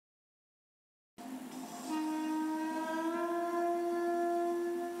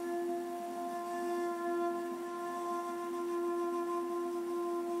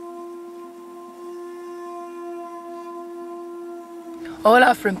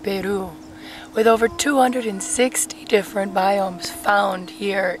Hola from Peru. With over 260 different biomes found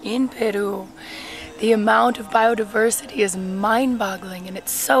here in Peru, the amount of biodiversity is mind-boggling, and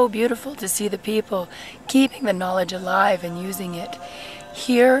it's so beautiful to see the people keeping the knowledge alive and using it.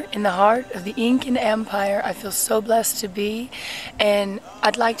 Here in the heart of the Incan Empire, I feel so blessed to be, and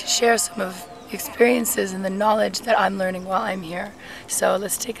I'd like to share some of the experiences and the knowledge that I'm learning while I'm here. So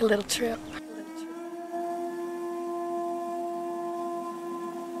let's take a little trip.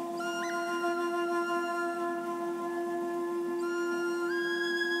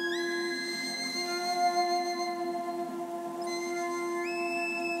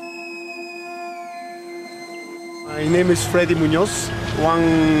 My name is Freddy Munoz.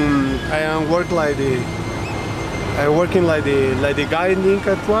 I am working like the guide in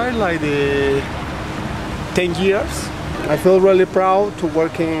Incan Trail like the 10 years. I feel really proud to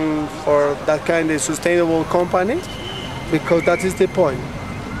working for that kind of sustainable company, because that is the point: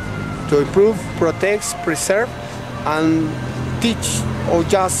 to improve, protect, preserve, and teach or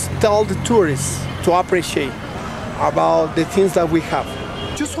just tell the tourists to appreciate about the things that we have.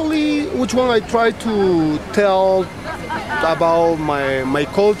 Usually, which one I try to tell about my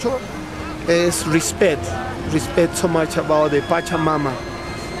culture is respect. Respect so much about the Pachamama.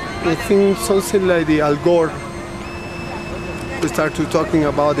 I think something like the Al Gore. We start to talking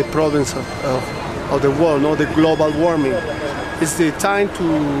about the problems of the world, not the global warming. It's the time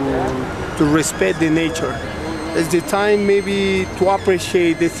to respect the nature. It's the time maybe to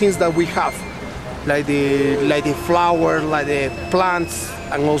appreciate the things that we have, like the flower, like the plants,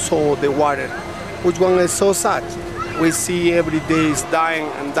 and also the water. Which one is so sad? We see every day is dying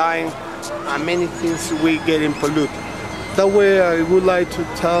and dying, and many things we getting polluted. That way I would like to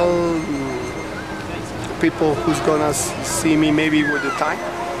tell people who's gonna see me maybe with the time,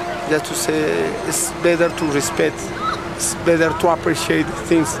 just to say it's better to respect, it's better to appreciate the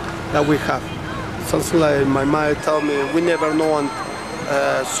things that we have. Something like my mother told me, we never know,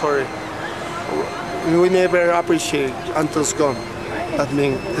 we never appreciate until it's gone. That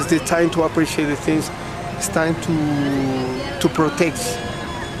means it's the time to appreciate the things. It's time to protect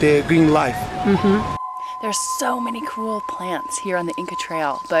the green life. Mm-hmm. There's so many cool plants here on the Incan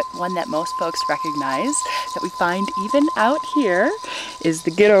Trail, but one that most folks recognize that we find even out here is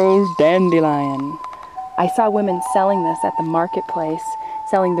the good old dandelion. I saw women selling this at the marketplace,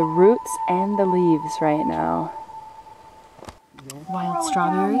 selling the roots and the leaves right now. Wild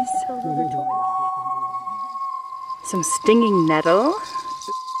strawberries. Some stinging nettle.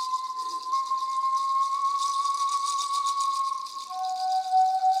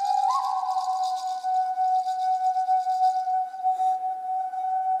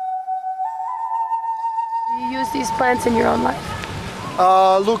 Do you use these plants in your own life?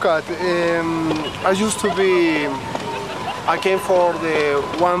 Look at, I came from the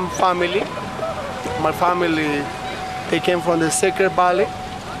one family. My family, they came from the Sacred Valley.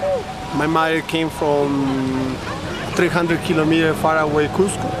 My mother came from 300 kilometers far away,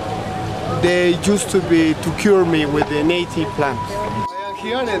 Cusco. They used to cure me with the native plants. I am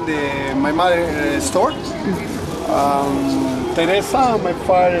here in my mother's store. Teresa and my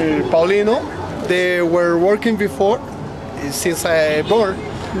father Paulino, they were working before. Since I born,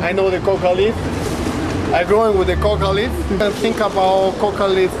 I know the coca leaf. I grew up with the coca leaf. I think about coca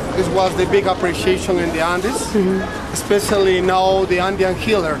leaf, it was the big appreciation in the Andes, especially now the Andean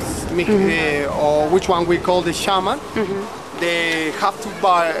healers, or which one we call the shaman. They have to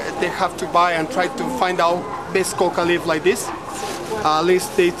buy and try to find out best coca leaf like this. At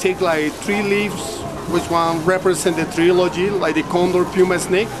least they take like 3 leaves, which one represent the trilogy, like the condor, puma,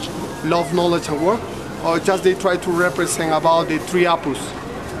 snake, love, knowledge, and work. Or just they try to represent about the 3 apus,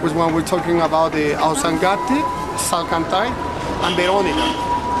 which one we're talking about the Ausangate, Salcantay, and Veronica,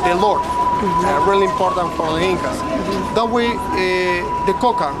 the Lord. Really important for the Incas. That way, the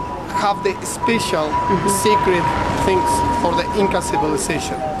coca have the special secret things for the Inca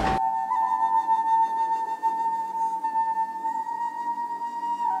civilization.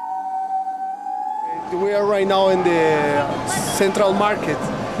 We are right now in the central market.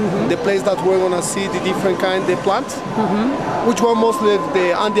 The place that we're gonna see the different kind of plants, which one mostly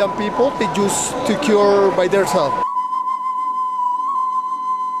the Andean people they use to cure by themselves.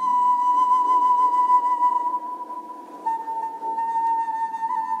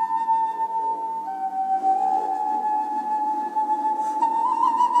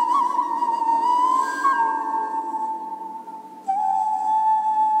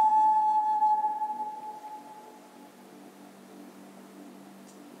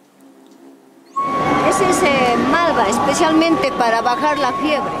 Es malva, especialmente para bajar la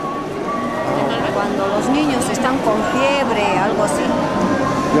fiebre. Cuando los niños están con fiebre, algo así.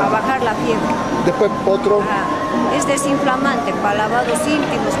 para bajar la fiebre. Después otro. Es desinflamante para lavados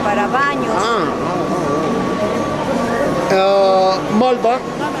íntimos, para baños. Malva,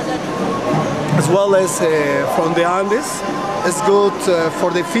 as well as from the Andes, is good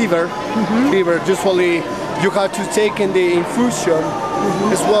for the fever. Fever, usually you have to take in the infusion,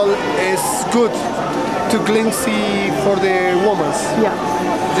 as well as good to cleanse for the women. Yeah.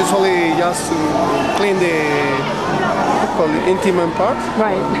 Usually just to clean the intimate part.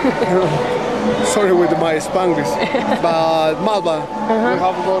 Right. Sorry with my Spanglish, but Malva, we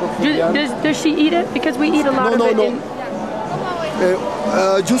have a lot of Does she eat it? Because we eat a lot of it.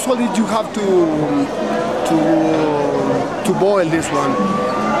 Usually you have to boil this one.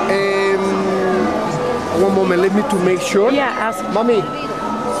 One moment, let me to make sure. Yeah, ask. Mami,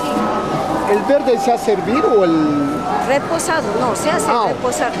 ¿el verde se hace hervir o el...? Reposado, no, se hace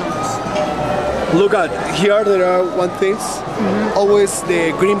reposar nomás. Look at, here there are one things, always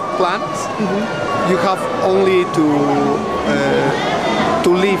the green plants, you have only to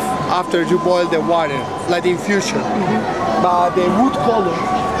leave after you boil the water, like the infusion. But the wood color,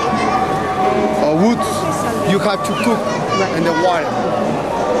 or woods, you have to cook in the water.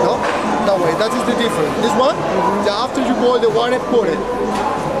 No? That way, that is the difference. This one, after you boil the water, put it.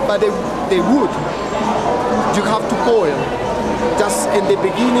 But the wood, you have to boil. Just in the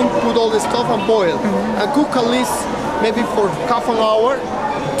beginning, put all the stuff and boil. And cook at least maybe for half an hour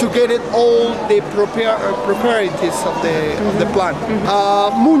to get it all the preparations of the plant.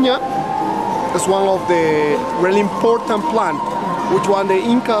 Muña is one of the really important plant, which one the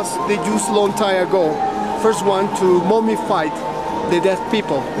Incas they used long time ago. First one to mummify the dead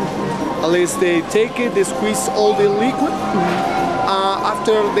people. At least they take it, they squeeze all the liquid.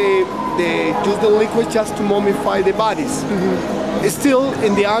 After they use the liquid just to mummify the bodies. Still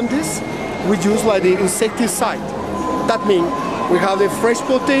in the Andes, we use like the insecticide. That means we have the fresh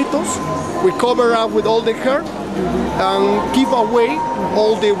potatoes, we cover up with all the herb and keep away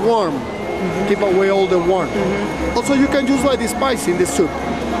all the worm. Keep away all the worm. Also you can use like the spice in the soup.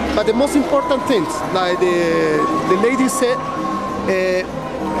 But the most important things, like the lady said,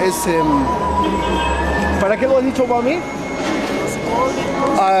 is ¿para qué lo has dicho, mami?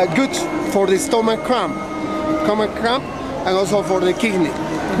 Good for the stomach cramp, and also for the kidney.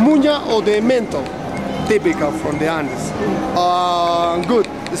 Muña or the menthol, typical from the Andes. Good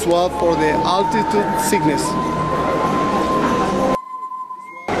as well for the altitude sickness.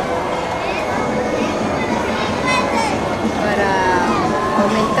 Para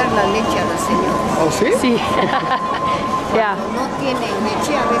aumentar la leche a la señora. ¿Oh, sí? Sí. Yeah. No tiene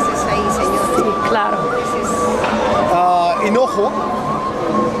leche a veces ahí, señora. Sí, claro. Hinojo,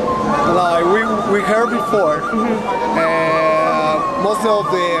 like we heard before, most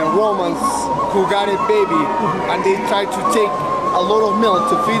of the Romans who got a baby and they try to take a lot of milk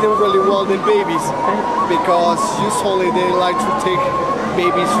to feed them really well the babies, because usually they like to take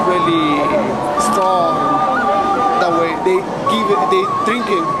babies really strong. That way they drink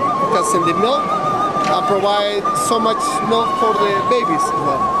it because in the milk and provide so much milk for the babies as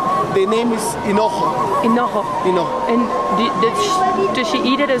well. The name is Hinojo. Hinojo. Hinojo. And does she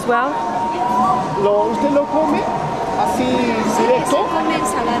eat it as well? ¿Usted lo come así directo? Come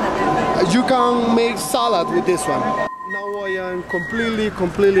ensalada también. You can make salad with this one. Now I am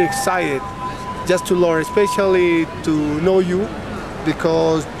completely excited just to learn, especially to know you,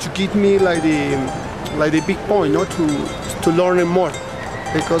 because you give me like the big point, no, to learn more.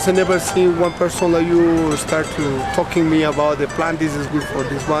 Because I never seen one person like you start to talking me about the plant. This is good for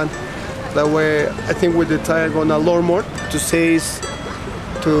this one. That way, I think with the time I'm gonna learn more to say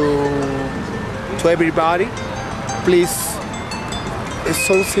to everybody. Please, it's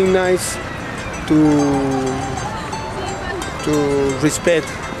something nice to respect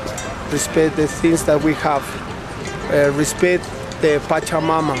the things that we have. Respect the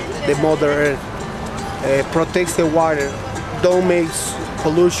Pachamama, the Mother Earth. Protect the water. Don't make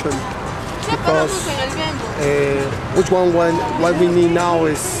pollution, because what we need now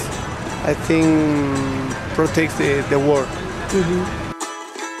is, I think, protect the world.